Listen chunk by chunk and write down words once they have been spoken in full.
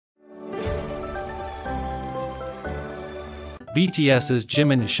BTS's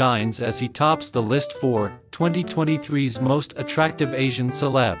Jimin shines as he tops the list for 2023's Most Attractive Asian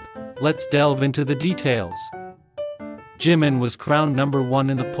Celeb. Let's delve into the details. Jimin was crowned number 1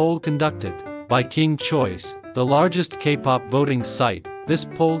 in the poll conducted by King Choice, the largest K-pop voting site. This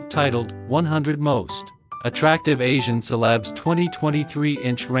poll, titled 100 Most Attractive Asian Celebs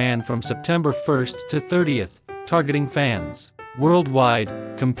 2023, ran from September 1st to 30th, targeting fans worldwide,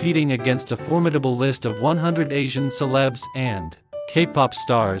 competing against a formidable list of 100 Asian celebs and K-pop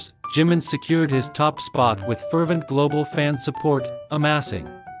stars. Jimin secured his top spot with fervent global fan support, amassing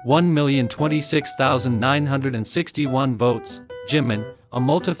 1,026,961 votes. Jimin, a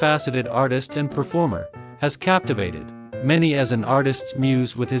multifaceted artist and performer, has captivated many as an artist's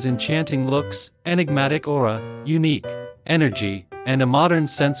muse with his enchanting looks, enigmatic aura, unique energy, and a modern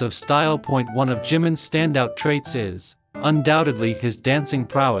sense of style. One of Jimin's standout traits is undoubtedly his dancing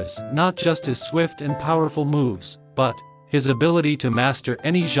prowess, not just his swift and powerful moves, but his ability to master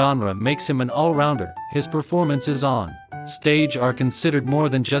any genre makes him an all-rounder. His performances on stage are considered more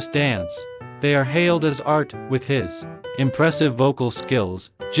than just dance. They are hailed as art. With his impressive vocal skills,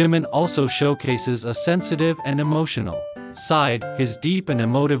 Jimin also showcases a sensitive and emotional side. His deep and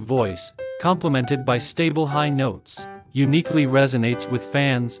emotive voice, complemented by stable high notes, uniquely resonates with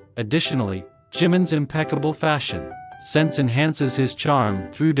fans. Additionally, Jimin's impeccable fashion sense enhances his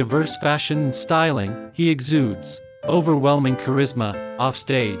charm. Through diverse fashion and styling, he exudes overwhelming charisma.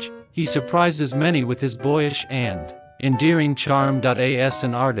 Offstage, he surprises many with his boyish and endearing charm. As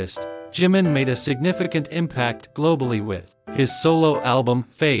an artist, Jimin made a significant impact globally with his solo album,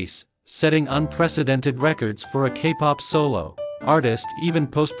 Face, setting unprecedented records for a K-pop solo artist. Even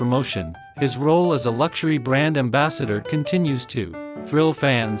post-promotion, his role as a luxury brand ambassador continues to thrill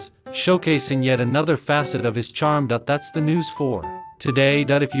fans, showcasing yet another facet of his charm. That's the news for today.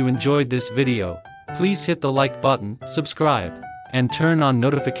 If you enjoyed this video, please hit the like button, subscribe, and turn on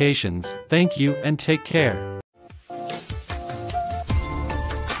notifications. Thank you and take care.